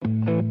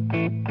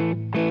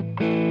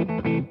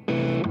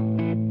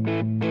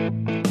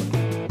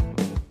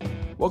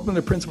Welcome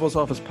to the Principal's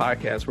Office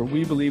Podcast, where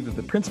we believe that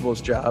the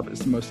principal's job is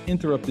the most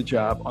interrupted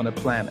job on the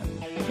planet,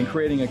 and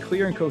creating a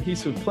clear and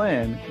cohesive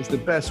plan is the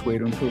best way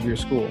to improve your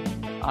school.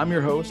 I'm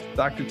your host,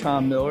 Dr.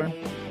 Tom Miller.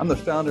 I'm the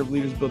founder of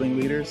Leaders Building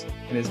Leaders,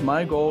 and it's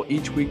my goal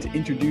each week to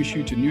introduce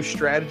you to new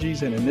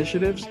strategies and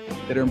initiatives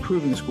that are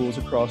improving schools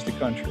across the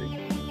country.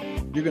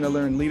 You're going to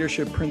learn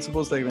leadership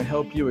principles that are going to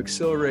help you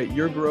accelerate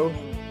your growth,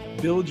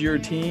 build your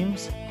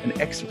teams, and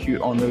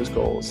execute on those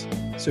goals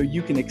so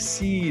you can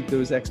exceed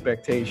those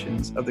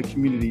expectations of the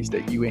communities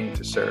that you aim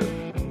to serve.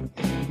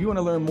 If you want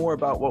to learn more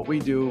about what we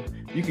do,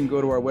 you can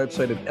go to our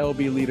website at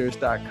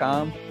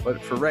lbleaders.com.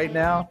 But for right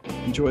now,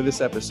 enjoy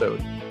this episode.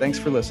 Thanks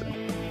for listening.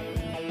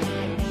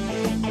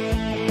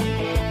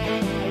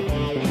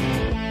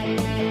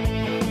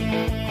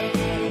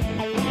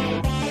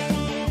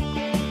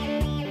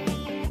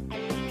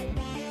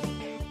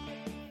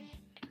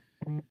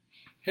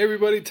 Hey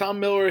everybody, Tom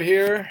Miller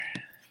here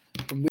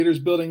from Leaders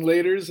Building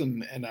Leaders,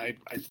 and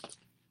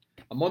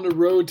I'm on the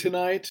road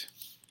tonight.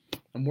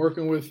 I'm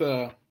working with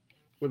a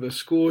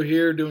school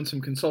here, doing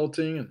some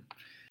consulting,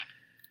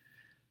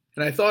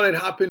 and I thought I'd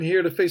hop in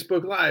here to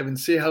Facebook Live and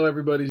see how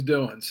everybody's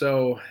doing.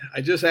 So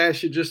I just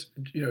asked you,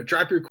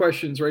 drop your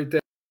questions right there.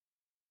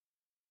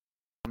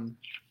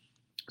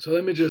 So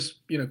let me just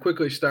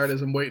quickly start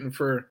as I'm waiting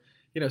for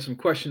some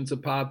questions to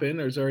pop in.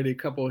 There's already a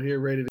couple here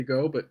ready to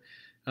go, but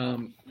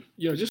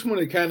just want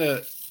to kind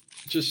of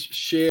just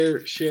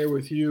share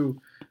with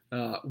you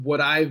what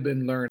I've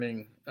been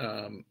learning.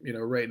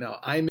 Right now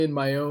I'm in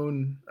my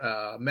own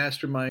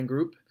mastermind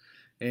group,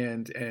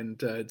 and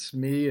it's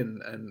me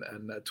and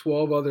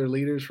 12 other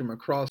leaders from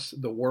across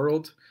the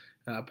world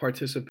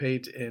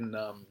participate in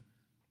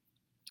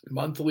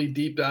monthly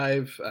deep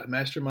dive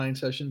mastermind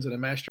sessions. And a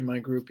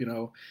mastermind group,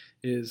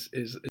 is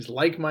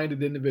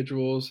like-minded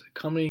individuals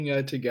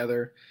coming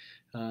together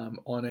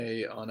on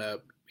a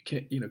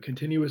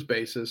continuous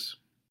basis.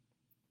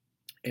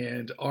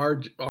 And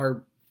our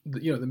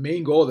the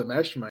main goal of the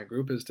mastermind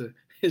group is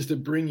to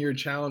bring your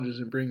challenges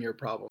and bring your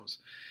problems,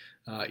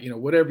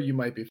 whatever you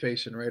might be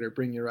facing, right? Or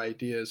bring your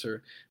ideas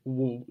or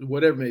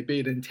whatever it may be,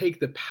 and take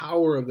the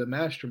power of the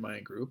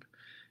mastermind group,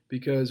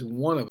 because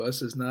one of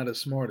us is not as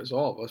smart as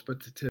all of us,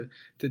 but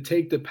to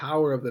take the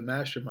power of the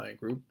mastermind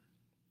group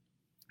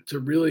to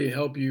really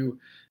help you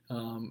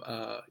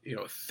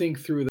think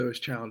through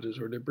those challenges,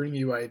 or to bring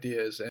you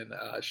ideas and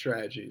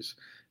strategies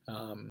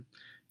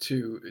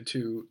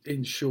to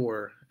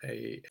ensure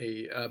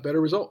a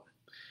better result.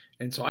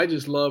 And so I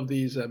just love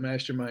these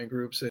mastermind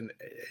groups, and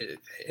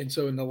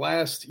so in the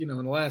last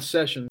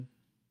session,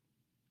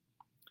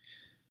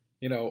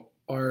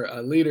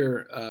 our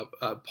leader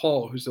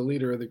Paul, who's the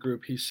leader of the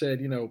group, he said,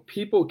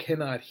 people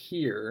cannot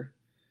hear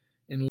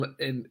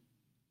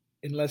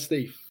unless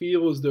they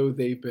feel as though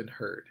they've been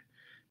heard.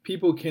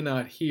 People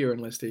cannot hear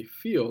unless they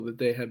feel that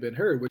they have been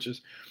heard, which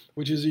is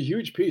a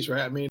huge piece,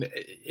 right? I mean,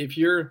 if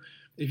you're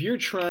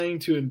trying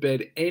to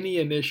embed any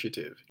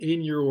initiative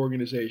in your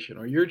organization,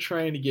 or you're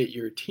trying to get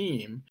your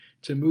team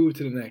to move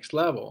to the next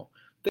level,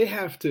 they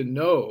have to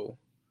know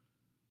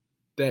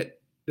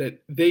that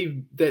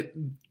they've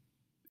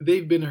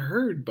been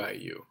heard by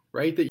you,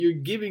 right? That you're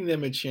giving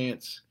them a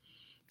chance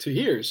to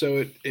hear.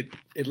 So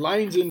it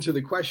lines into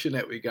the question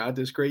that we got,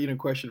 this great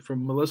question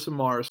from Melissa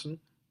Morrison.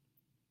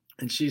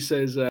 And she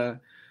says, I'm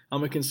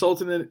a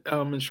consultant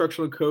and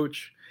instructional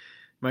coach.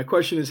 My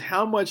question is,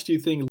 how much do you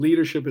think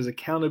leadership is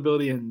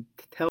accountability and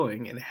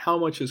telling, and how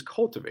much is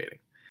cultivating?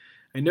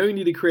 I know you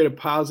need to create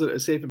a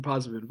safe and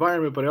positive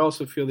environment, but I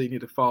also feel that you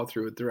need to follow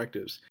through with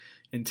directives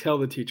and tell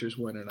the teachers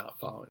when they're not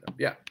following them.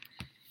 Yeah.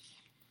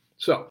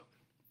 So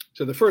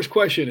the first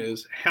question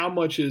is, how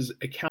much is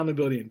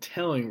accountability and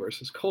telling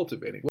versus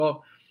cultivating?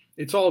 Well,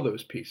 it's all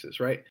those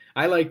pieces, right?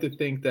 I like to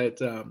think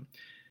that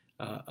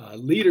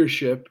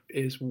leadership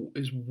is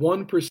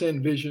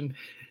 1% vision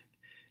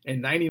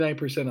and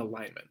 99%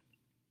 alignment,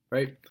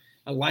 right?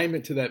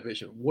 Alignment to that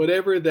vision,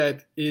 whatever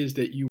that is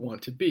that you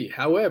want to be.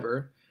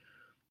 However,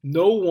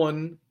 no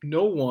one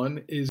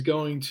is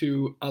going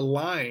to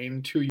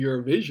align to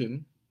your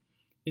vision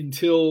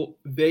until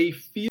they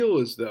feel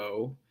as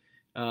though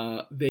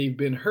they've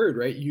been heard,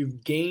 right?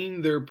 You've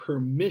gained their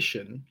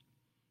permission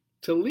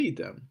to lead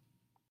them.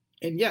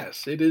 And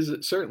yes, it is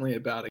certainly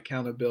about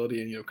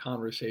accountability and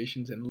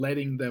conversations and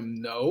letting them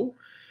know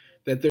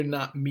that they're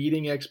not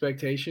meeting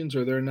expectations,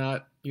 or they're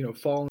not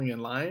falling in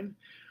line.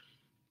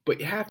 But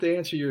you have to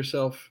ask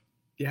yourself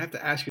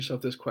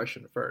this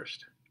question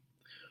first.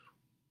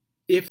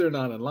 If they're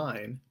not in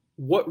line,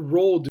 what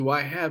role do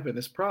I have in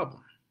this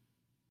problem?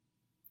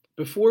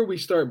 Before we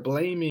start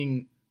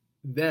blaming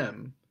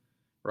them,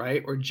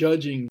 right, or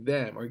judging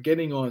them or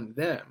getting on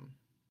them,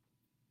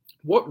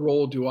 what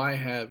role do I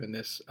have in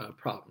this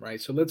problem, right?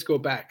 So let's go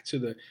back to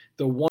the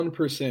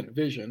 1%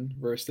 vision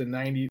versus the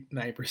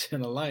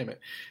 99% alignment.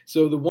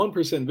 So the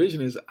 1%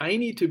 vision is, I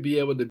need to be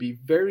able to be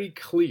very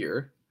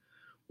clear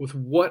with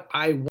what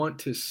I want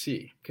to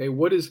see. Okay,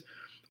 what is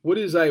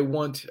I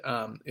want?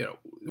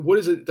 What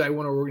is it that I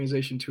want our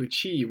organization to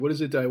achieve? What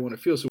is it that I want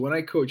to feel? So when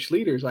I coach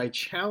leaders, I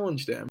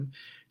challenge them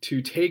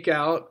to take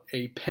out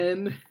a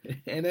pen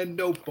and a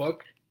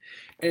notebook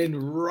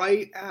and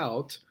write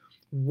out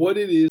what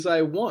it is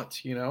I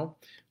want,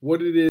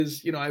 what it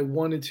is, I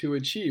wanted to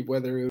achieve,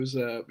 whether it was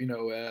a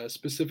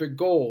specific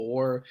goal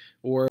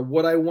or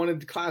what I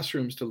wanted the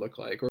classrooms to look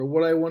like or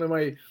what I wanted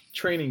my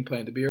training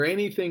plan to be or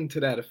anything to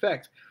that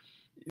effect.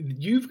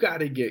 You've got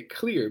to get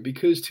clear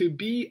because to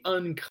be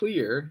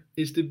unclear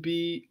is to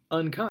be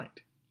unkind,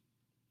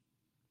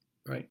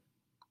 right?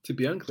 To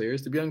be unclear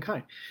is to be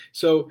unkind.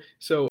 So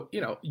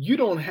you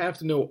don't have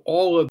to know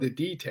all of the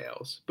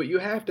details, but you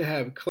have to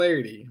have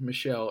clarity,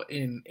 Michelle,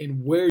 in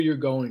where you're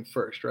going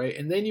first, right?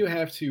 And then you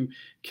have to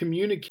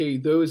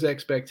communicate those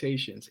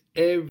expectations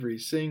every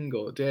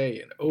single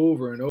day and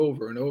over and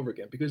over and over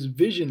again because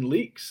vision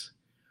leaks.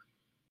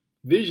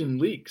 Vision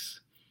leaks.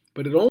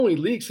 But it only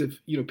leaks if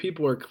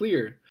people are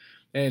clear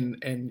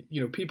and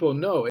people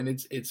know, and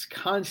it's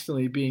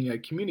constantly being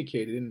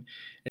communicated.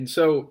 And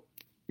so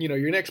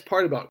your next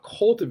part about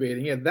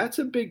cultivating, yeah, that's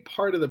a big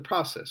part of the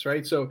process,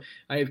 right? So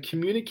I have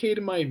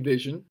communicated my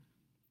vision,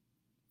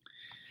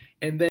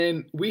 and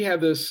then we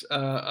have this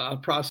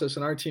process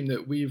in our team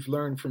that we've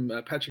learned from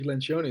Patrick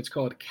Lencioni. It's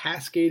called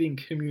cascading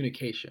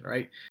communication,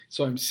 right?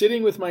 So I'm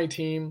sitting with my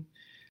team,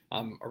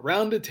 I'm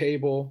around a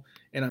table,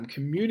 and I'm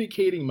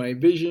communicating my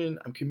vision,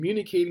 I'm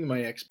communicating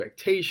my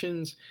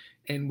expectations,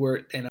 and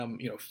I'm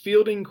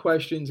fielding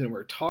questions, and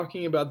we're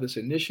talking about this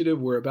initiative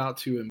we're about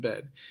to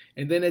embed.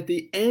 And then at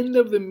the end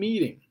of the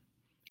meeting,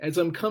 as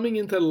I'm coming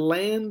in to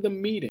land the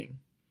meeting,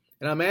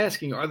 and I'm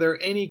asking, are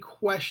there any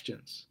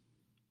questions?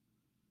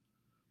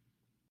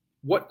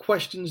 What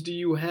questions do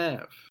you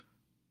have?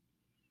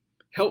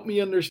 Help me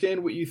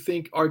understand what you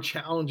think our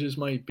challenges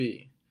might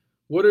be.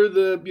 What are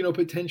the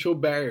potential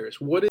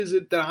barriers? What is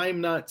it that I'm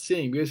not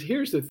seeing? Because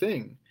here's the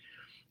thing.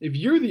 If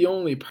you're the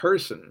only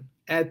person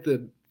at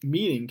the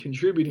meeting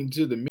contributing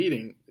to the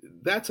meeting,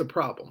 that's a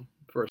problem,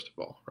 first of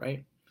all,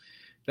 right?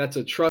 That's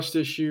a trust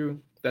issue.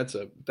 That's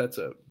a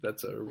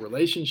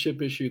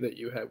relationship issue that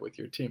you have with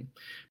your team.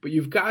 But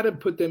you've got to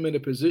put them in a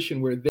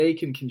position where they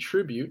can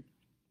contribute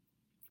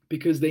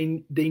because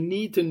they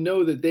need to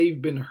know that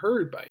they've been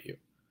heard by you.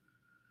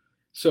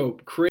 So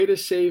create a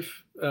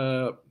safe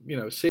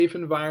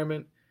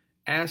environment,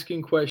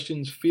 asking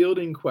questions,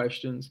 fielding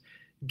questions,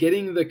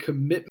 getting the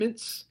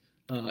commitments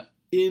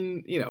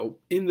in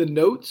the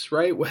notes,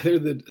 right? Whether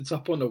it's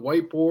up on the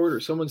whiteboard or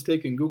someone's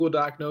taking Google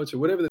Doc notes or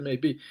whatever that may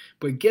be,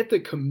 but get the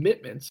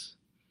commitments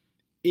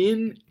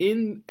in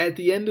at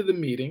the end of the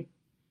meeting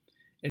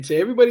and say,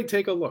 everybody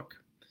take a look.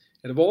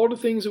 And of all the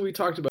things that we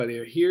talked about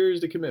here,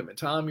 here's the commitment.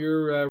 Tom,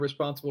 you're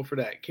responsible for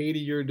that. Katie,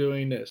 you're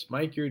doing this.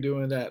 Mike, you're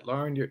doing that.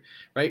 Lauren, you're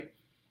right.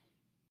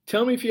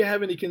 Tell me if you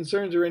have any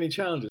concerns or any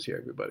challenges here,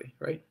 everybody,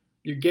 right?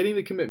 You're getting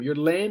the commitment. You're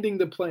landing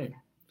the plane.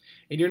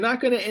 And you're not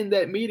going to end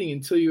that meeting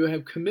until you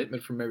have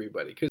commitment from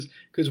everybody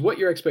because what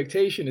your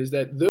expectation is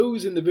that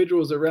those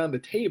individuals around the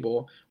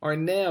table are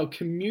now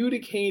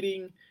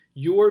communicating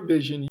your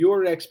vision,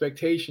 your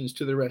expectations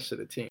to the rest of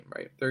the team,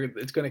 right?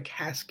 It's going to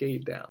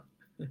cascade down.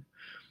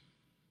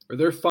 Or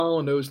they're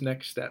following those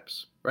next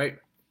steps, right?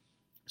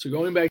 So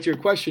going back to your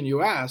question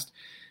you asked,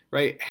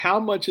 right? How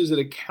much is it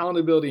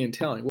accountability and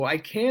telling? Well, I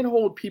can't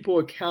hold people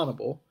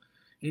accountable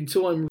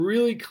until I'm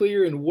really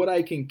clear in what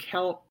I can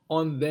count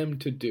on them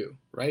to do,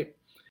 right?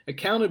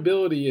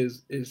 Accountability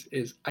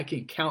is I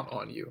can count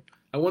on you.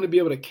 I want to be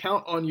able to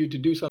count on you to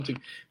do something.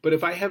 But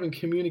if I haven't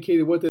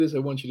communicated what that is I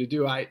want you to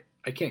do, I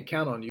can't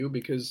count on you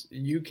because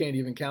you can't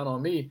even count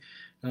on me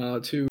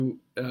to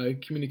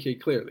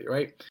communicate clearly,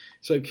 right?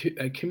 So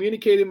I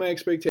communicated my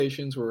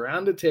expectations. We're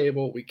around the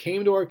table. We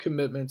came to our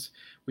commitments.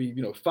 We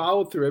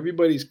followed through.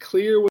 Everybody's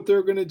clear what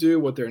they're going to do,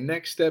 what their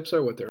next steps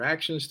are, what their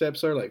action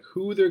steps are, like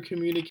who they're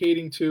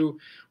communicating to,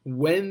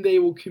 when they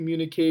will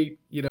communicate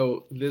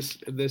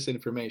this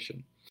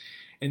information.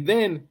 And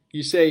then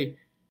you say,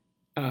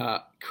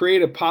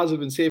 create a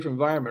positive and safe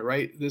environment,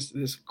 right?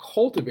 This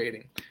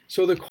cultivating.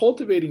 So the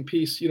cultivating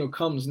piece,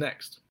 comes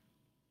next.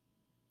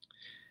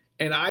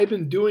 And I've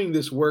been doing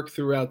this work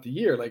throughout the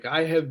year. Like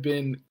I have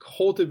been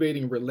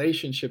cultivating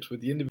relationships with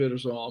the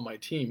individuals on my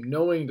team,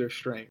 knowing their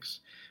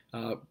strengths,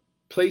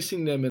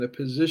 placing them in a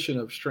position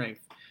of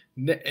strength,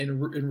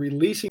 and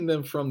releasing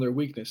them from their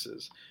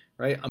weaknesses.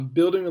 Right? I'm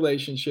building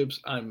relationships.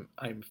 I'm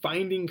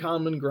finding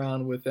common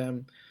ground with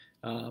them.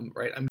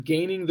 Right? I'm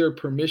gaining their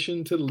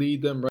permission to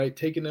lead them, right?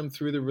 Taking them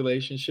through the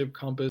relationship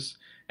compass,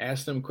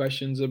 ask them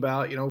questions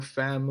about,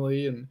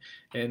 family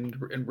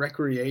and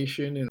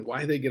recreation and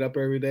why they get up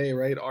every day,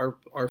 right?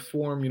 Our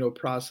form,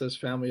 process,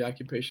 family,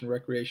 occupation,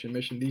 recreation,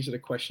 mission. These are the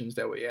questions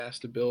that we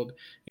ask to build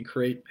and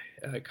create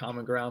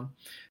common ground.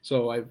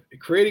 So I've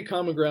created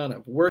common ground.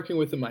 I'm working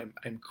with them.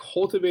 I'm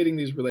cultivating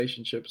these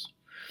relationships.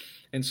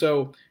 And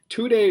so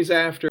 2 days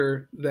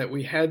after that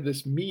we had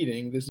this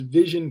meeting, this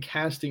vision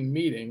casting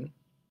meeting,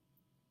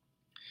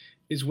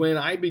 is when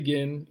I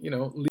begin,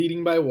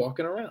 leading by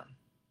walking around.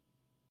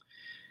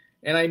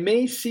 And I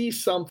may see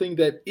something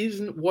that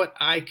isn't what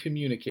I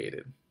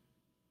communicated.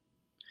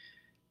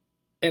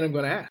 And I'm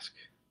going to ask,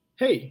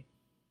 hey,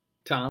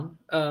 Tom,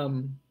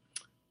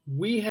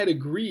 we had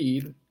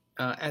agreed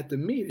at the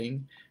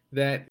meeting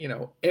that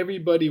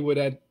everybody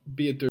would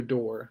be at their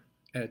door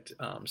at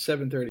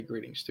 7:30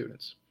 greeting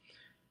students.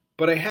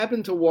 But I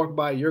happened to walk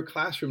by your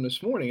classroom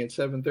this morning at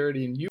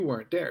 7:30 and you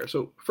weren't there.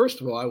 So first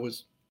of all, I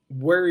was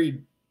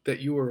worried that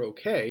you were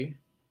okay.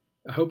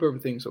 I hope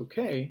everything's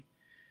okay.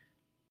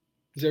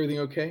 Is everything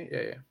okay?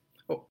 Yeah, yeah.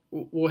 Oh,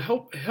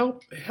 well,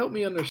 help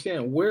me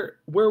understand where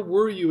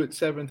were you at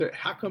 7:30?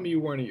 How come you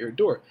weren't at your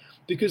door?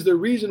 Because the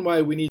reason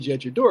why we need you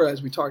at your door,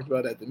 as we talked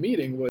about at the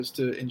meeting, was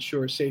to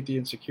ensure safety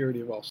and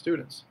security of all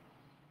students.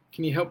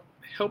 Can you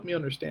help me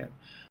understand?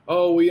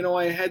 Oh, well,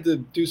 I had to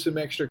do some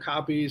extra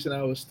copies and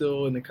I was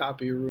still in the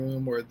copy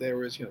room, or there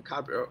was,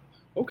 copy. Oh,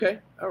 okay,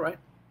 all right.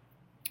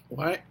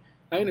 Well,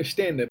 I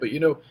understand that, but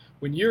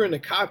when you're in the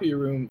copy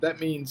room,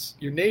 that means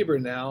your neighbor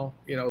now,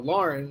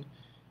 Lauren,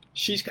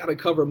 she's got to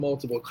cover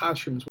multiple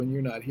classrooms when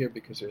you're not here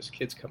because there's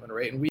kids coming,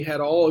 right? And we had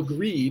all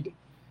agreed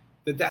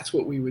that that's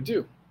what we would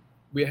do.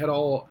 We had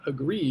all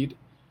agreed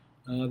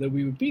that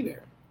we would be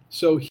there.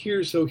 So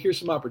here's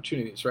some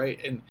opportunities, right?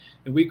 And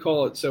we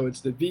call it, so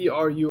it's the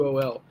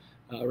VRUOL,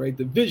 right?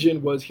 The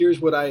vision was, here's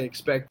what I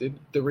expected.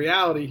 The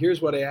reality,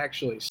 here's what I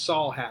actually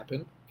saw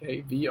happen.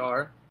 Okay,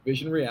 VR,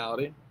 vision,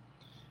 reality.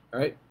 All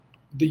right.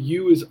 The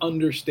U is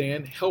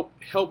understand.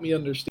 Help me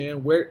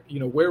understand where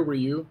were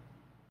you?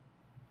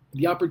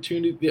 The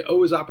opportunity. The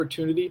O is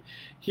opportunity.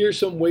 Here's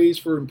some ways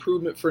for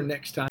improvement for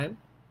next time.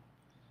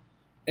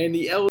 And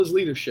the L is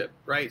leadership,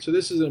 right? So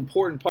this is an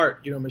important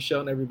part, Michelle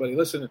and everybody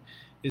listening,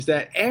 is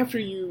that after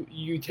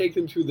you take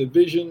them through the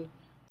vision,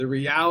 the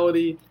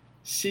reality,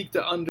 seek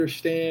to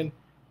understand,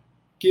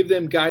 give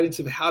them guidance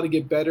of how to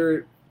get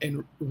better,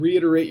 and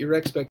reiterate your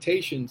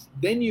expectations,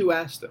 then you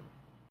ask them,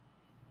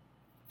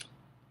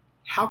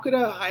 how could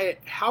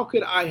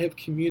I have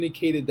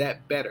communicated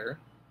that better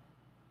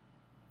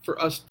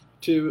for us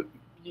to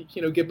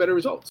get better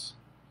results?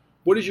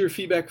 What is your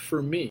feedback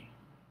for me,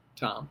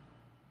 Tom?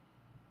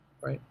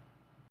 Right?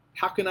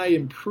 How can I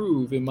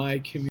improve in my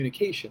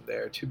communication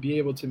there to be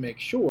able to make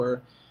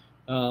sure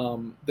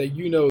that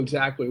you know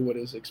exactly what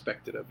is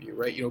expected of you,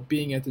 right?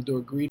 Being at the door,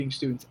 greeting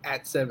students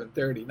at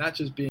 7:30, not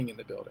just being in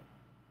the building.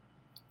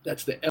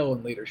 That's the L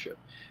in leadership.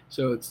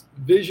 So it's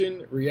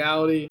vision,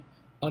 reality,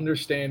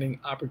 understanding,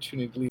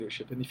 opportunity,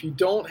 leadership. And if you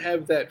don't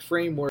have that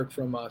framework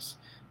from us,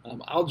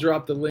 I'll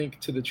drop the link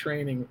to the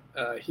training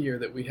here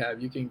that we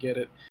have. You can get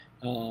it,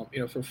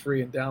 for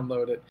free and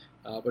download it.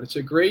 But it's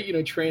a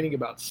great, training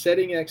about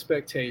setting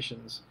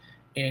expectations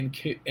and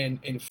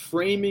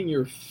framing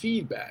your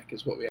feedback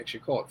is what we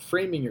actually call it.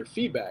 Framing your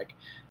feedback,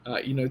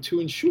 to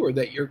ensure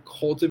that you're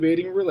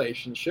cultivating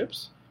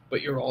relationships,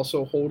 but you're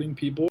also holding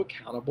people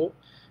accountable,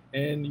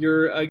 and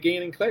you're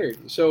gaining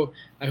clarity. So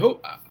I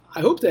hope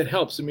that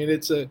helps. I mean,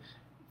 it's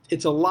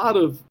a lot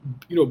of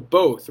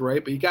both,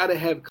 right? But you got to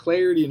have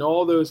clarity in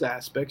all those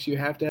aspects. You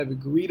have to have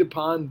agreed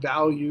upon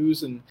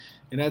values, and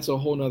that's a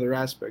whole nother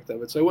aspect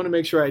of it. So I want to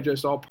make sure I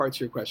address all parts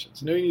of your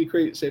questions. I know you need to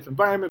create a safe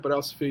environment, but I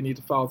also feel you need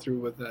to follow through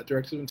with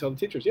directives and tell the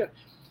teachers.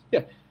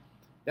 Yeah.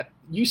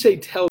 You say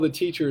tell the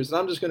teachers, and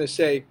I'm just going to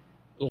say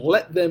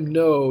let them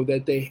know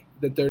that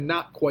they're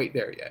not quite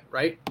there yet,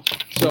 right?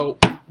 So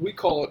we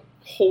call it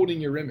holding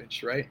your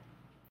image, right?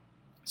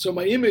 So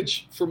my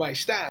image for my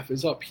staff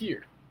is up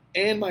here,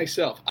 and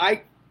myself.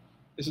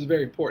 This is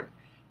very important.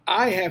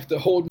 I have to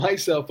hold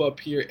myself up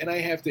here, and I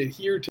have to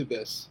adhere to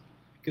this,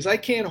 because I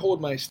can't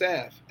hold my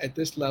staff at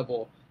this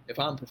level if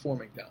I'm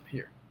performing down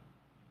here.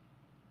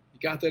 You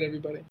got that,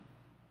 everybody?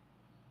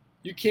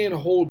 You can't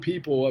hold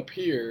people up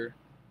here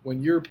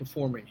when you're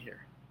performing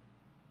here,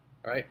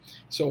 right?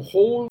 So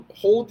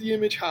hold the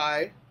image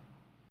high,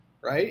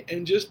 right?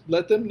 And just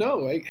let them know,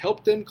 like,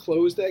 help them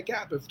close that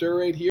gap. If they're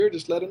right here,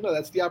 just let them know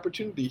that's the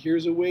opportunity.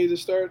 Here's a way to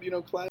start,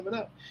 climbing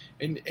up.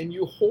 And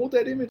you hold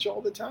that image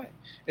all the time.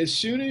 As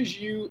soon as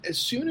you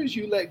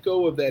let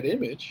go of that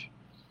image,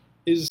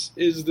 is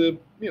the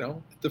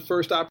the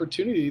first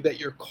opportunity that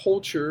your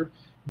culture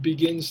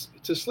begins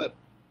to slip,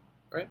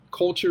 right?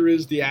 Culture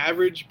is the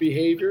average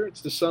behavior.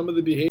 It's the sum of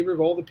the behavior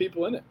of all the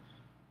people in it,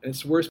 and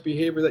it's the worst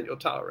behavior that you'll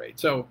tolerate.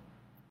 So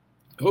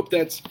I hope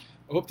that's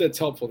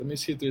helpful. Let me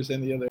see if there's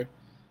any other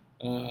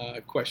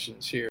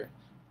questions here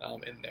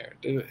in there.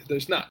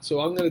 There's not. So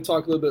I'm going to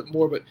talk a little bit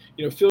more, but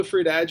feel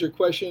free to add your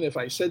question. If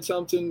I said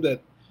something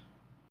that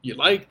you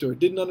liked or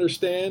didn't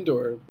understand,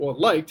 or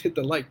liked, hit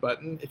the like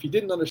button. If you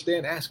didn't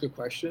understand, ask a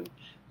question.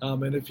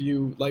 And if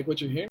you like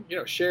what you're hearing,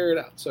 share it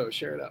out. So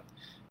share it out.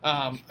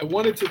 I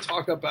wanted to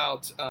talk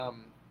about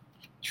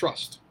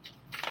trust.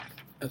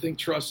 I think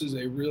trust is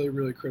a really,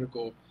 really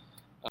critical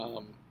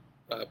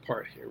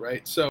part here,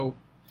 right? So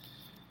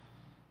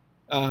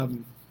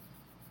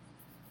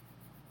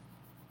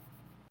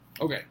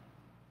okay.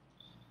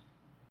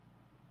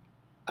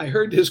 I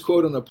heard this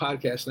quote on a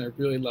podcast and I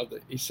really loved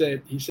it. He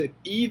said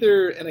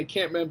either, and I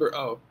can't remember,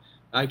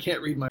 I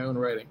can't read my own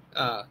writing.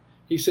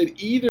 He said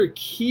either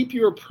keep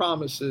your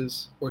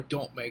promises or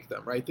don't make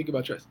them, right? Think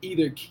about trust.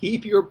 Either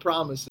keep your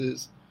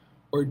promises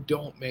or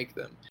don't make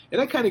them.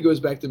 And that kind of goes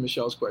back to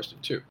Michelle's question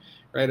too,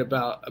 right?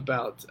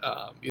 About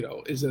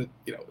is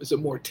it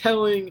more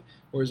telling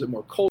or is it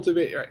more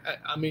cultivating? Right?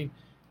 I mean,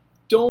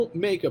 don't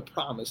make a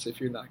promise if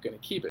you're not going to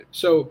keep it.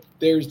 So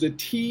there's the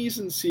T's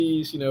and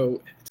C's,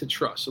 to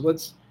trust. So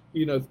let's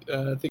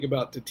think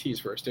about the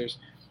T's first.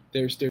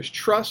 There's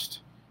trust,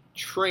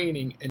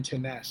 training, and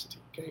tenacity.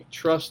 Okay,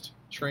 trust,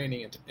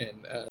 training,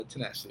 and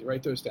tenacity.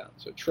 Write those down.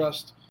 So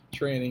trust,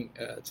 training,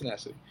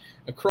 tenacity.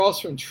 Across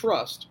from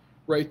trust,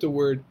 write the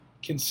word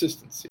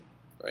consistency.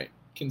 Right,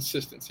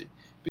 consistency.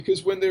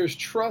 Because when there's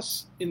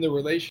trust in the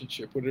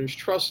relationship, when there's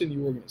trust in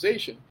the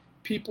organization,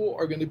 people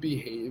are going to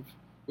behave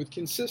with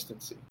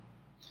consistency.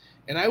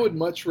 And I would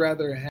much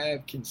rather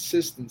have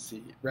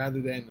consistency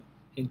rather than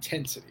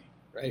intensity,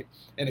 right?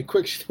 And a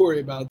quick story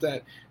about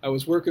that. I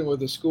was working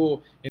with a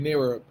school and they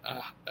were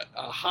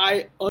a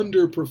high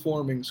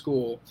underperforming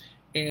school,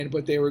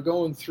 but they were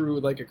going through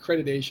like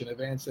accreditation,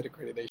 advanced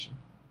accreditation.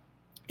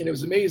 And it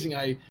was amazing.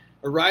 I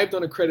arrived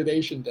on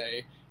accreditation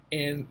day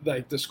and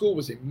like the school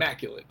was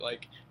immaculate.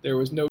 Like there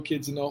was no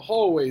kids in the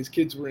hallways,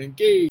 kids were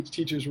engaged,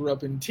 teachers were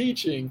up and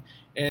teaching,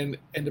 and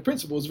the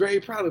principal was very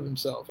proud of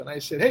himself. And I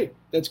said, hey,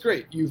 that's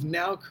great. You've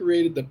now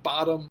created the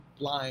bottom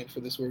line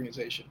for this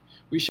organization.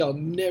 We shall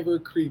never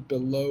creep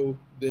below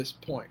this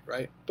point,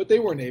 right? But they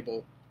weren't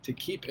able to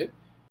keep it,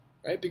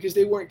 right? Because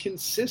they weren't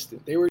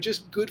consistent. They were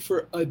just good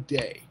for a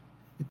day.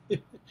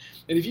 And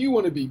if you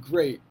want to be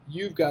great,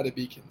 you've got to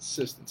be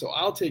consistent. So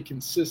I'll take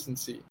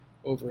consistency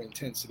over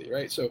intensity,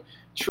 right? So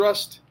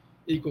trust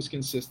equals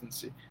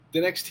consistency.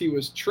 The next T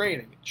was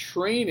training.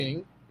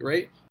 Training,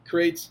 right,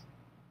 creates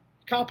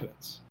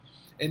competence.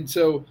 And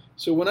so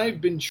when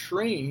I've been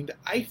trained,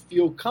 I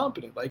feel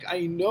competent. Like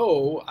I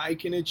know I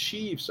can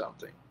achieve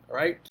something, all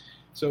right?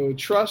 So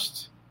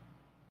trust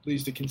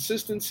leads to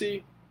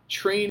consistency,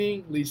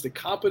 training leads to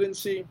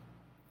competency,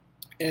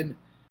 and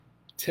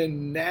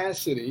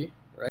tenacity,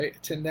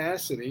 right?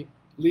 Tenacity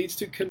leads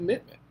to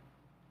commitment.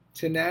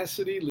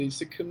 Tenacity leads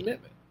to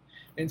commitment.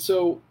 And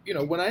so,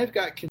 when I've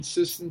got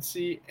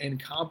consistency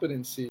and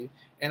competency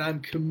and I'm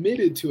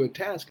committed to a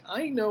task,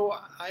 I know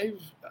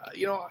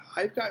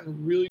I've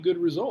gotten really good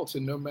results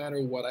and no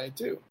matter what I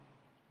do.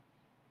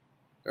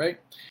 Right?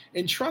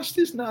 And trust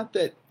is not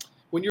that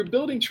when you're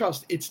building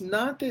trust, it's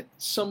not that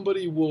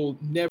somebody will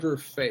never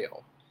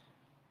fail.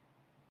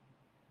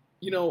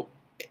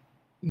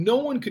 No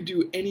one could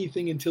do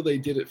anything until they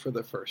did it for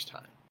the first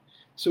time.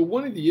 So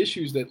one of the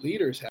issues that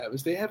leaders have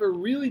is they have a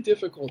really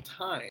difficult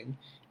time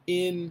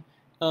in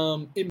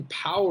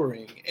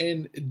empowering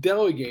and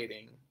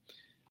delegating,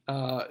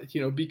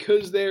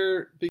 because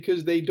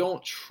they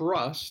don't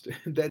trust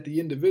that the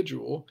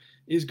individual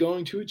is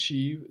going to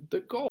achieve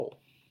the goal.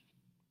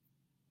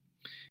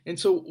 And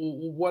so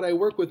what I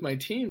work with my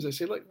teams, I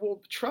say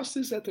trust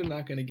is that they're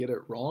not going to get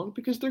it wrong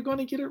because they're going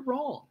to get it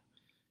wrong.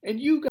 And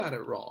you got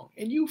it wrong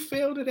and you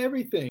failed at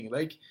everything.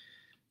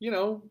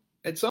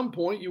 At some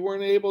point you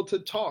weren't able to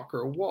talk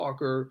or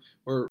walk or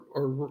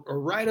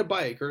ride a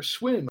bike or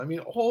swim. I mean,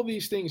 all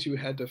these things you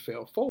had to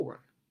fail forward.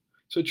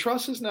 So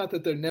trust is not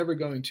that they're never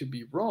going to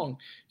be wrong.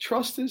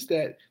 Trust is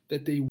that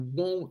they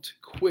won't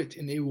quit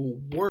and they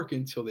will work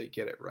until they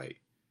get it right.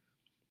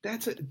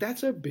 That's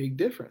a big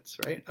difference,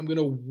 right? I'm going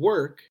to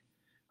work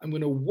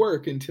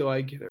until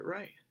I get it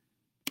right.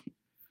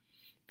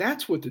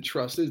 That's what the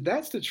trust is.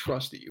 That's the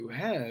trust that you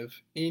have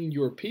in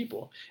your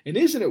people. And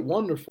isn't it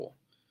wonderful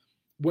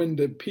when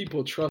the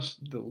people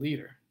trust the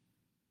leader?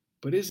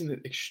 But isn't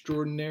it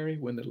extraordinary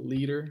when the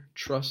leader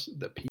trusts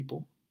the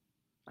people?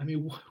 I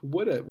mean,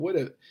 what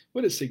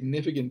a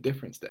significant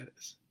difference that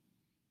is.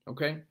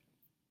 Okay?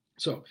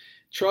 So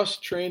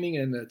trust, training,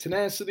 and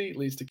tenacity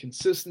leads to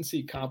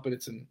consistency,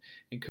 competence, and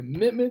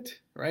commitment,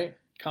 right?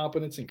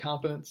 Competence and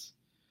competence,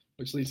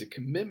 which leads to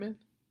commitment.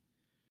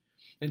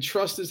 And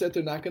trust is that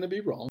they're not going to be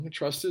wrong.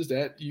 Trust is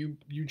that you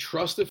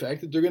trust the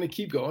fact that they're going to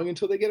keep going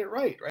until they get it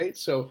right, right?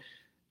 So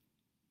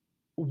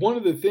one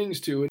of the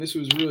things too, and this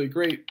was really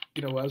great,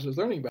 as I was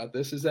learning about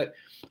this, is that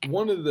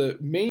one of the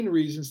main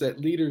reasons that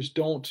leaders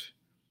don't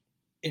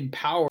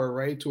empower,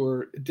 right,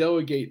 or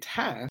delegate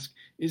tasks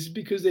is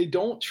because they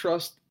don't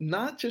trust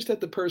not just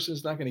that the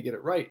person's not going to get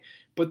it right,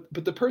 but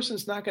the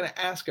person's not going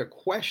to ask a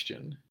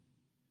question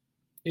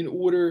in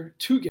order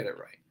to get it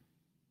right,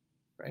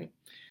 right?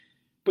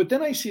 But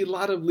then I see a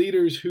lot of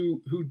leaders who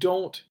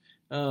don't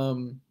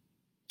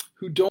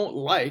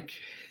like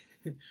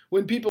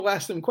when people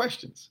ask them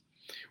questions,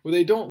 or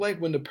they don't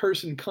like when the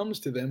person comes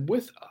to them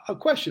with a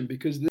question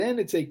because then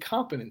it's a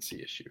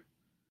competency issue.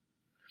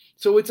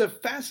 So it's a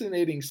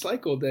fascinating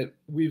cycle that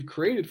we've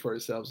created for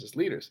ourselves as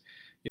leaders.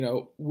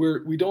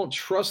 We don't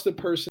trust the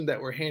person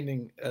that we're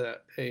handing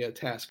a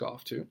task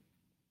off to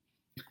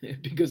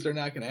because they're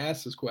not going to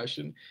ask this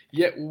question.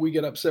 Yet we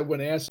get upset when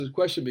they ask this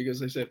question because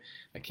they said,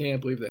 I can't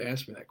believe they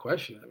asked me that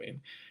question. I mean,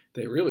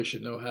 they really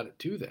should know how to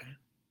do that.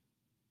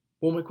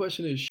 Well, my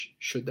question is,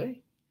 should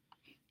they?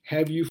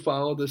 Have you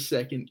followed the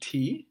second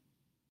T?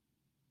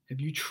 Have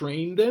you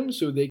trained them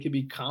so they can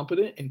be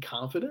competent and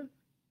confident?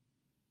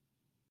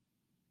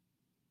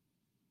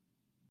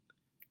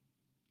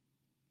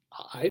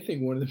 I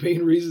think one of the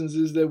main reasons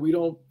is that we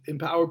don't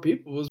empower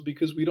people is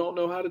because we don't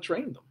know how to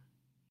train them.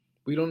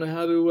 We don't know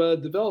how to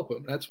develop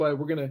them. That's why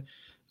we're going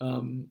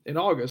to, in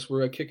August,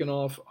 we're kicking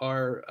off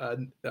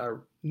our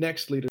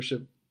next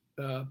leadership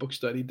book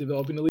study,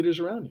 Developing the Leaders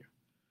Around You.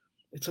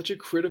 It's such a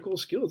critical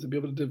skill to be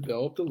able to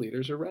develop the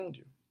leaders around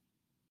you.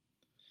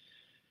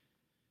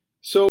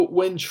 So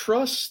when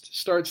trust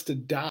starts to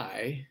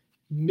die,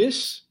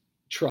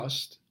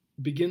 mistrust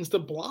begins to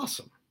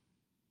blossom,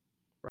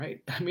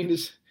 right? I mean,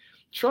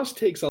 trust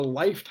takes a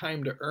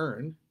lifetime to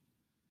earn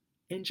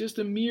and just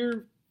a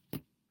mere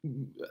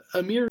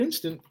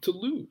instant to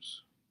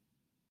lose.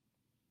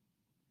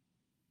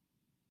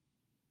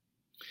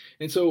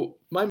 And so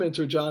my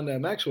mentor, John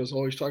Maxwell, is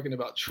always talking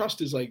about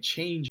trust is like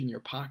change in your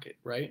pocket,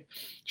 right?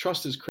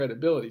 Trust is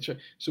credibility.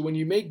 So when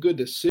you make good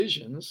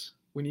decisions,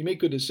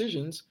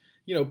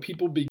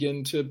 people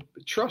begin to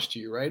trust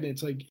you, right?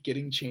 It's like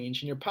getting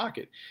change in your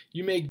pocket.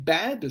 You make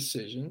bad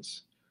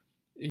decisions,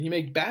 and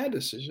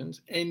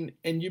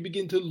you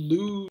begin to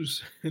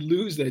lose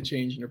that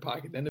change in your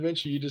pocket. Then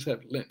eventually you just have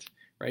lint,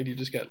 right? You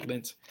just got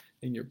lint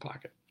in your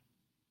pocket.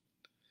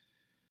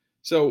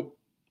 So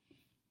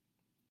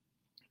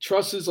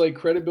trust is like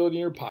credibility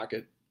in your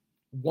pocket.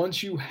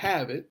 Once you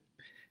have it,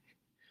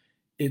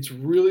 it's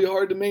really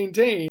hard to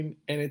maintain,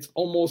 and it's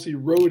almost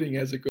eroding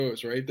as it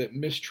goes, right? That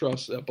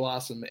mistrust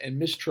blossom, and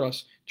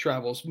mistrust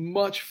travels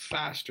much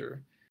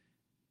faster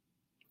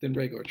than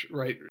regular,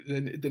 right?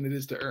 Than it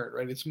is to earn,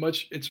 right? It's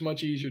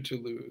much easier to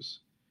lose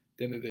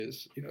than it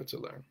is, to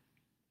learn.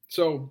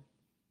 So,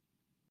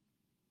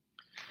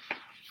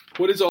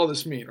 what does all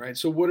this mean, right?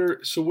 So what are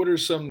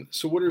some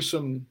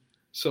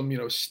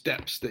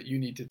steps that you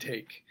need to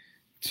take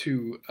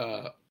to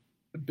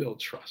build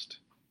trust?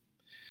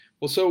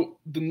 Well, so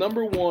the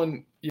number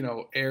one,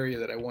 area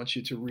that I want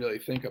you to really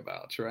think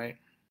about, right,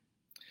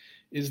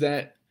 is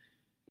that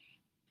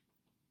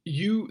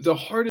the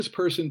hardest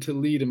person to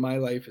lead in my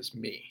life is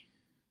me.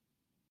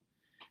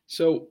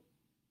 So,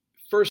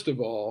 first of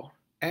all,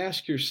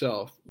 ask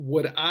yourself,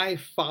 would I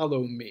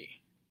follow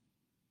me?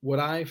 Would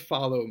I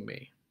follow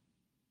me?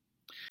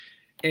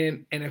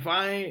 And if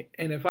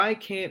I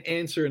can't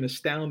answer an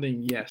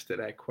astounding yes to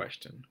that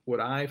question, would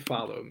I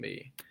follow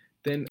me?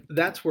 Then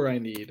that's where I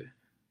need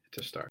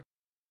to start.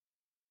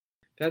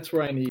 That's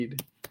where I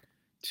need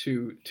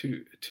to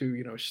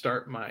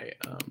start my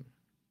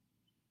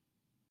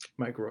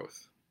my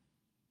growth,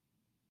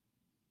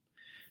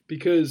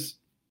 because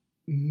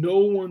no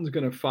one's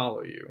going to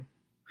follow you.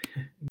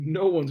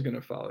 No one's going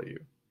to follow you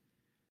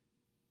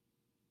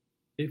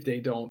if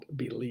they don't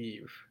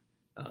believe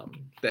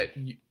that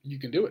you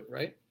can do it,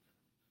 right?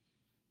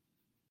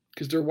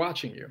 Because they're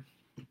watching you.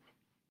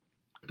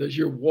 Does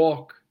your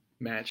walk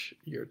match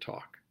your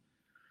talk?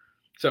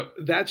 So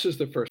that's just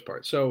the first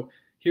part. So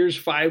here's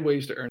 5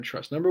 ways to earn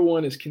trust. Number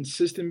 1 is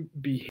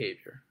consistent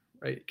behavior,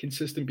 right?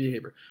 Consistent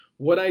behavior.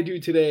 What I do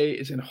today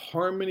is in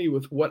harmony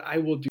with what I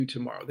will do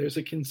tomorrow. There's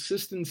a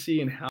consistency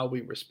in how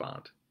we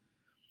respond,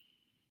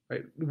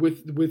 right?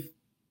 With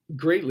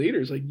great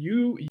leaders, like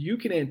you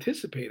can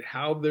anticipate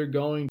how they're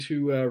going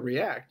to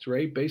react,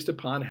 right? Based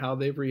upon how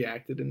they've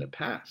reacted in the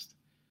past.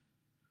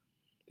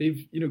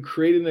 They've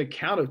created an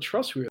account of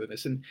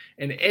trustworthiness, and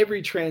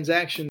every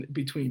transaction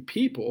between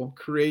people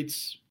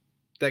creates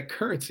that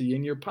currency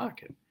in your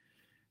pocket,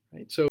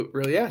 right? So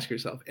really ask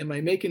yourself, am I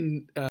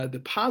making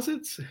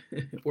deposits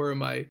or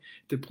am I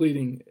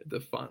depleting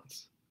the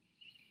funds?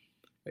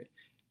 Right?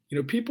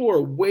 People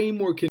are way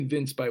more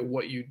convinced by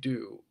what you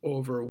do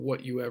over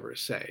what you ever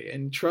say,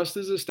 and trust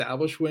is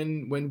established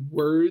when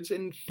words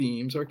and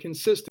themes are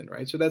consistent,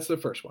 right? So that's the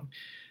first one.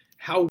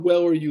 How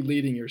well are you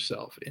leading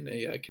yourself in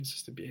a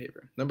consistent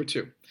behavior? Number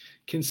 2,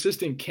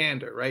 consistent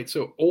candor, right?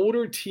 So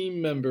older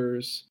team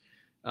members,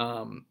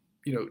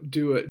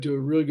 do a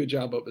really good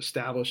job of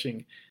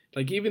establishing,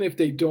 like, even if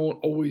they don't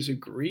always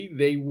agree,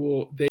 they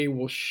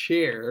will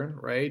share,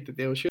 right? That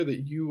they will share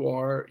that you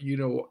are,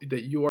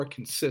 that you are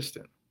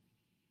consistent,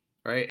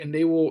 right? And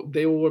they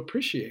will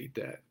appreciate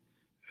that,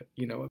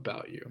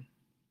 about you.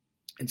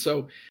 And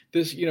so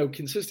this,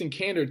 consistent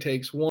candor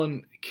takes,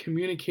 1,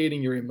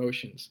 communicating your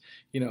emotions,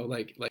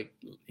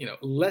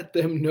 let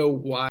them know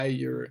why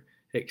you're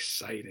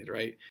excited,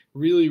 right?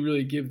 Really,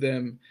 really give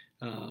them,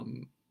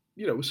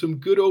 some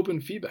good open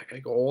feedback,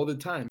 like all the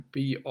time.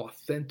 Be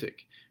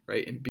authentic,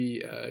 right? And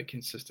be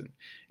consistent.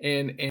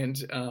 And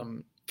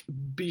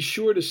be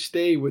sure to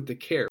stay with the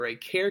care, right?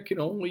 Care can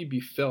only be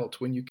felt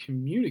when you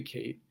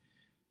communicate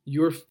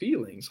your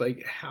feelings.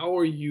 Like, how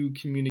are you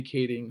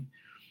communicating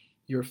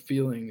your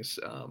feelings?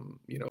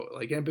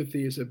 Like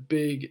empathy is a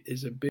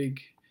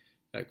big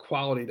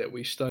quality that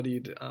we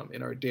studied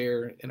in our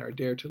Dare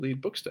to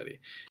Lead book study,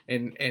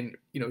 and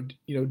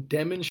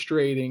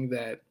demonstrating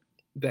that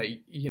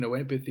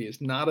empathy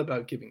is not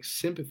about giving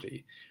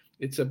sympathy.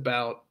 It's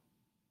about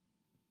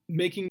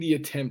making the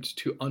attempt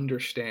to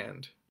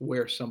understand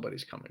where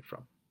somebody's coming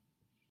from.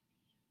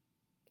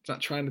 It's not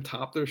trying to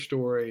top their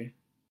story.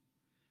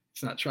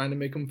 It's not trying to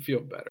make them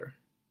feel better.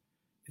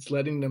 It's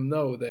letting them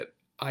know that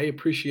I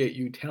appreciate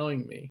you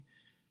telling me.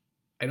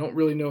 I don't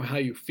really know how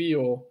you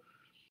feel,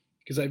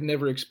 because I've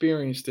never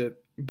experienced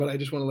it, but I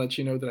just want to let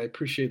you know that I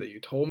appreciate that you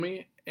told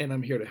me, and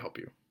I'm here to help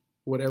you,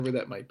 whatever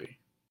that might be,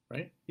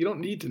 right? You don't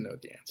need to know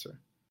the answer.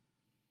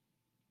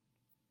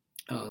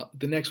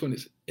 The next one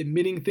is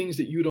admitting things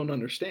that you don't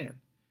understand,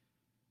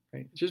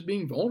 right? Just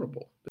being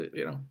vulnerable.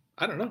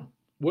 I don't know.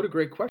 What a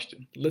great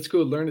question. Let's go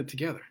learn it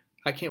together.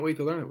 I can't wait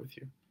to learn it with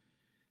you.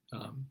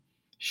 Um,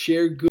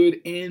 Share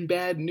good and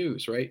bad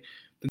news, right?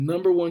 The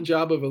number one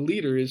job of a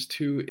leader is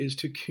to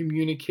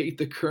communicate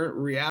the current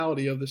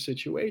reality of the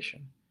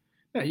situation.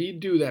 Now you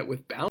do that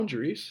with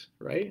boundaries,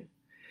 right?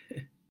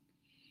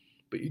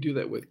 But you do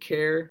that with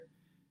care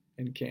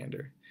and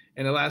candor.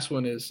 And the last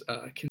one is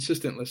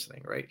consistent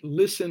listening, right?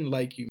 Listen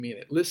like you mean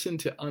it. Listen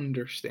to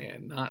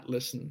understand, not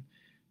listen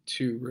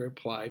to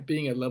reply.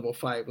 Being a level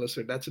 5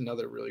 listener, that's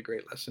another really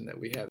great lesson that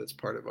we have that's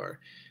part of our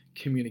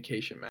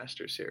Communication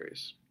Master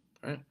series,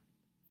 right?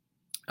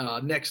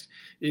 Next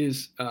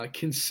is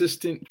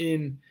consistent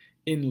in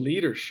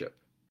leadership,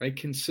 right?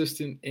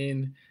 Consistent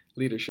in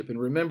leadership.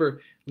 And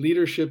remember,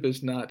 leadership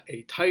is not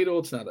a title,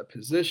 it's not a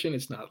position,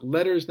 it's not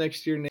letters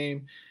next to your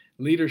name.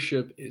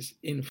 Leadership is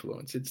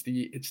influence. It's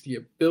the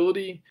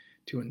ability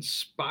to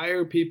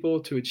inspire people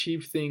to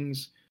achieve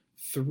things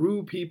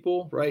through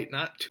people, right?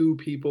 Not to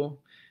people.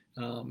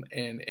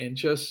 And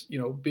just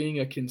being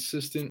a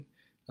consistent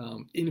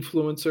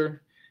influencer,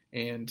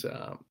 and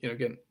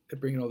again,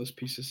 bringing all these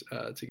pieces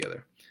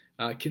together.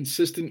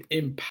 Consistent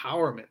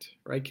empowerment,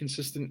 right?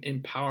 Consistent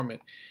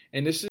empowerment,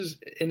 and this is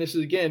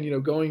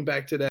again, going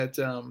back to that.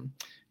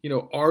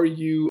 Are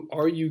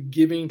you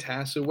giving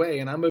tasks away?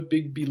 And I'm a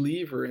big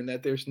believer in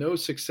that. There's no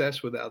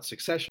success without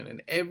succession,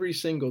 and every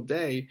single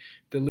day,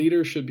 the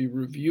leader should be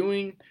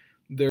reviewing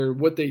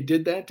what they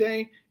did that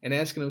day and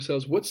asking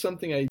themselves, what's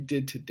something I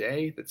did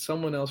today that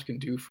someone else can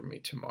do for me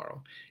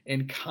tomorrow,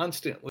 and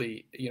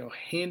constantly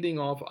handing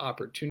off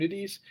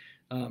opportunities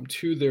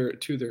to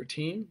their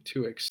team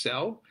to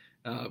excel,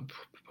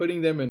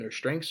 putting them in their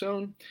strength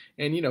zone,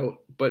 and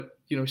but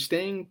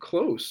staying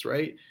close,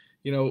 right?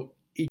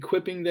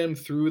 Equipping them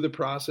through the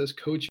process,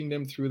 coaching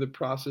them through the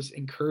process,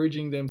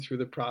 encouraging them through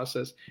the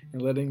process,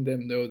 and letting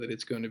them know that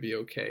it's going to be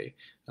okay.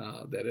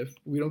 That if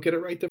we don't get it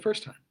right the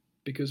first time,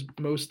 because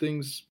most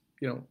things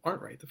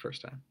aren't right the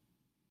first time.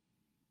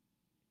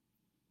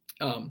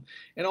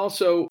 And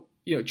also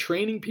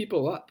training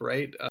people up,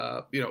 right?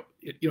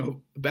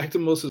 Back to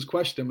Melissa's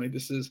question, like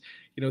this is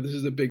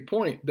a big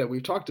point that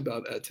we've talked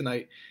about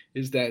tonight.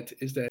 Is that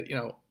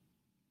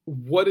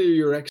what are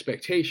your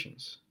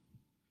expectations?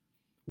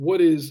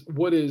 What is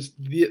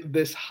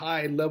this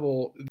high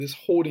level, this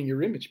holding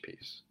your image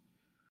piece?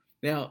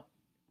 Now,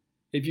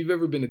 if you've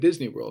ever been to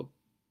Disney World,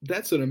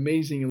 that's an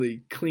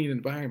amazingly clean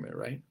environment,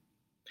 right?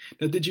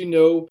 Now, did you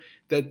know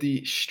that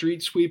the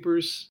street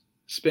sweepers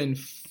spend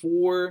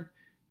 4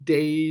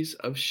 days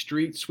of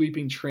street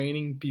sweeping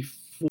training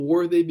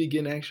before they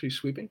begin actually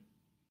sweeping?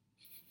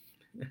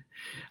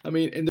 I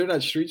mean, and they're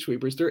not street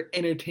sweepers, they're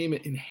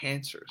entertainment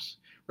enhancers,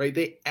 right?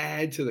 They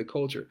add to the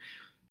culture.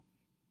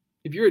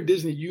 If you're at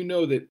Disney, you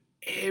know that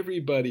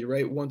everybody,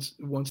 right, wants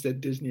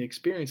that Disney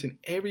experience, and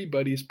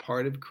everybody is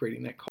part of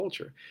creating that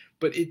culture.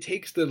 But it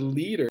takes the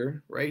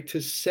leader, right, to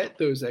set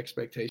those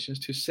expectations,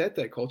 to set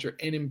that culture,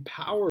 and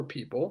empower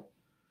people,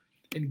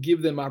 and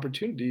give them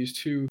opportunities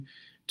to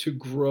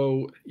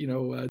grow,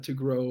 to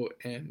grow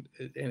and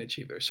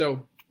achieve there.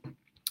 So,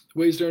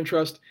 ways to earn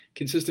trust: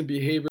 consistent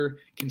behavior,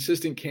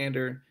 consistent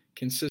candor,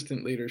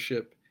 consistent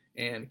leadership,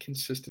 and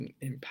consistent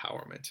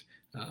empowerment.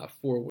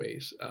 4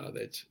 ways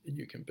that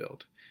you can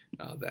build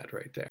that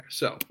right there.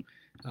 So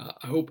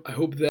I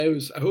hope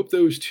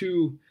those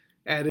 2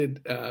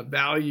 added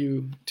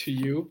value to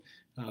you.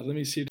 Let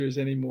me see if there's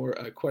any more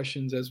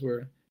questions as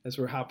we're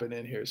hopping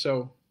in here.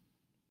 So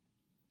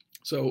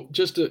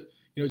just to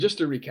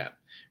recap,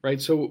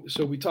 right? So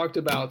we talked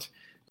about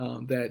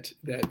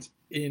that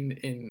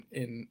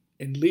in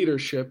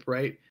leadership,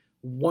 right?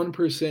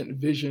 1%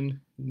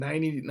 vision,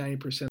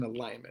 99%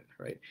 alignment,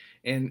 right?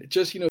 And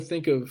just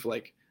think of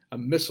like a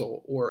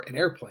missile or an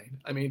airplane.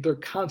 I mean, they're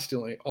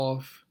constantly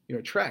off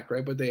track,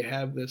 right? But they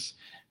have this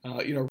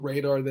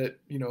radar that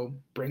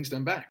brings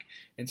them back.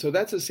 And so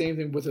that's the same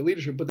thing with the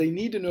leadership. But they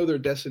need to know their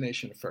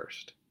destination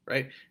first,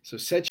 right? So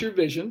set your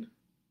vision,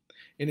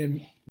 and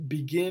then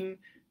begin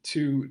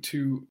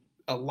to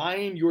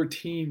align your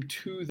team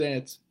to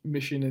that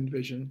mission and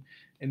vision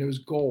and those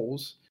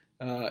goals,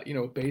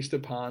 based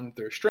upon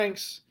their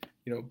strengths,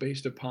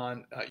 based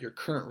upon your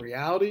current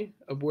reality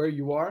of where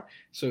you are.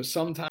 So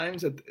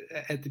sometimes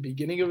at the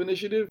beginning of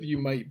initiative, you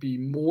might be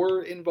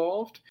more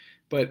involved,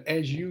 but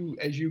as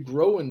you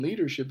grow in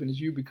leadership and as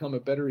you become a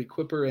better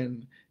equipper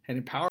and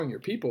empowering your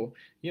people,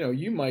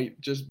 you might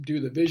just do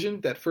the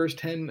vision, that first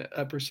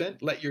 10%,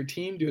 let your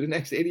team do the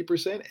next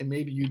 80%, and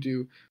maybe you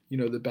do,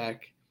 the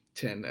back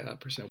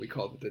 10%. We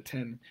call it the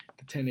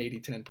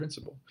 10-80-10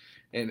 principle,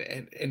 and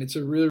it's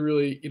a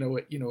really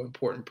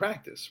important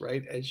practice,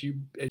 right? As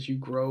you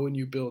grow and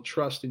you build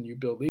trust and you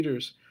build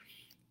leaders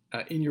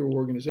in your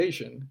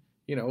organization,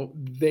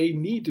 they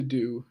need to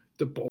do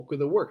the bulk of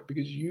the work,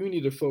 because you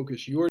need to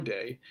focus your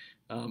day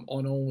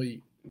on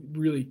only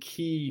really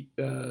key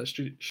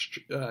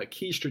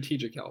key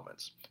strategic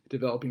elements: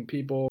 developing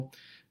people,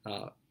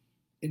 uh,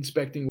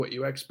 inspecting what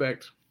you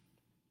expect,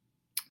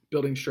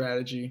 building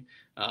strategy,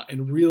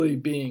 and really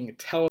being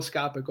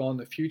telescopic on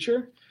the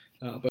future,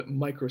 but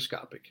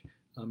microscopic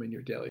in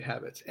your daily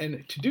habits.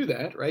 And to do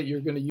that, right,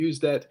 you're going to use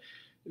that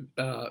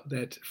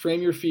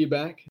frame your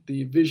feedback,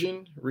 the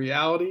vision,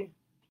 reality,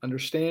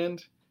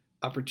 understand,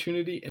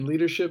 opportunity, and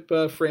leadership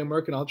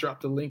framework. And I'll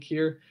drop the link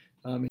here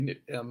in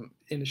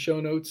the show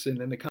notes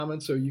and in the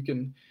comments, so you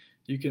can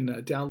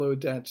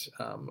download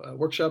that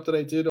workshop that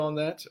I did on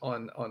that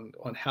on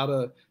how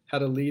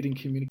to lead and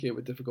communicate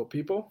with difficult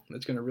people.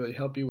 That's going to really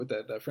help you with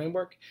that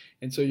framework.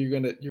 And so you're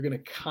gonna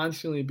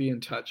constantly be in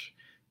touch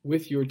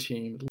with your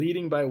team,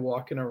 leading by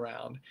walking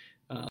around,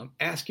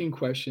 asking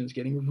questions,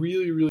 getting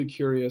really, really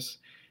curious,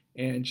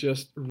 and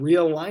just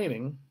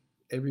realigning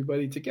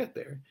everybody to get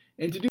there.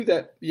 And to do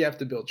that, you have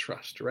to build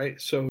trust, right?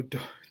 So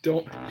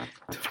don't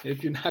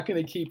if you're not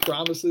going to keep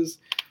promises,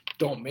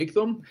 don't make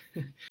them.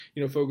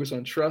 Focus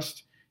on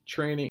trust,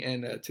 training,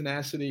 and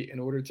tenacity in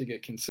order to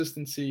get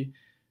consistency,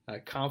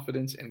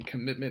 confidence, and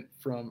commitment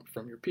from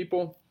your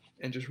people.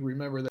 And just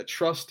remember that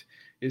trust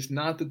is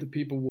not that the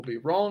people will be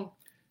wrong.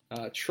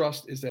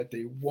 Trust is that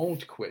they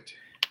won't quit.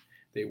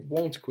 They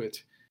won't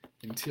quit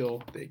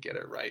until they get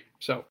it right.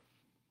 So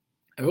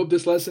I hope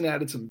this lesson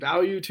added some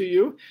value to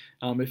you.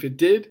 If it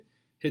did,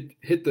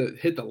 hit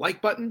the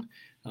like button.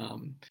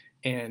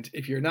 And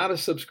if you're not a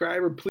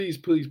subscriber, please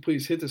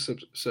hit the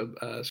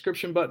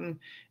subscription button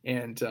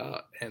and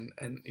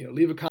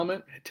leave a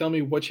comment. Tell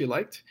me what you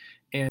liked,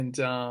 and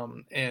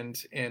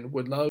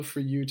would love for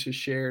you to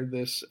share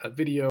this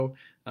video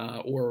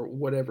or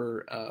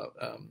whatever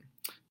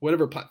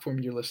platform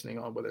you're listening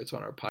on, whether it's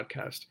on our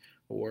podcast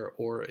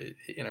or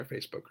in our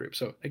Facebook group.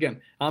 So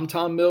again, I'm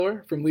Tom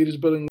Miller from Leaders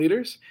Building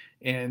Leaders,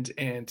 and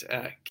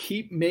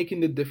keep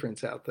making the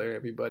difference out there,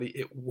 everybody.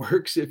 It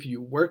works if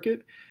you work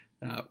it,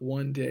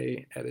 one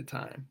day at a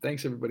time.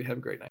 Thanks, everybody. Have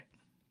a great night.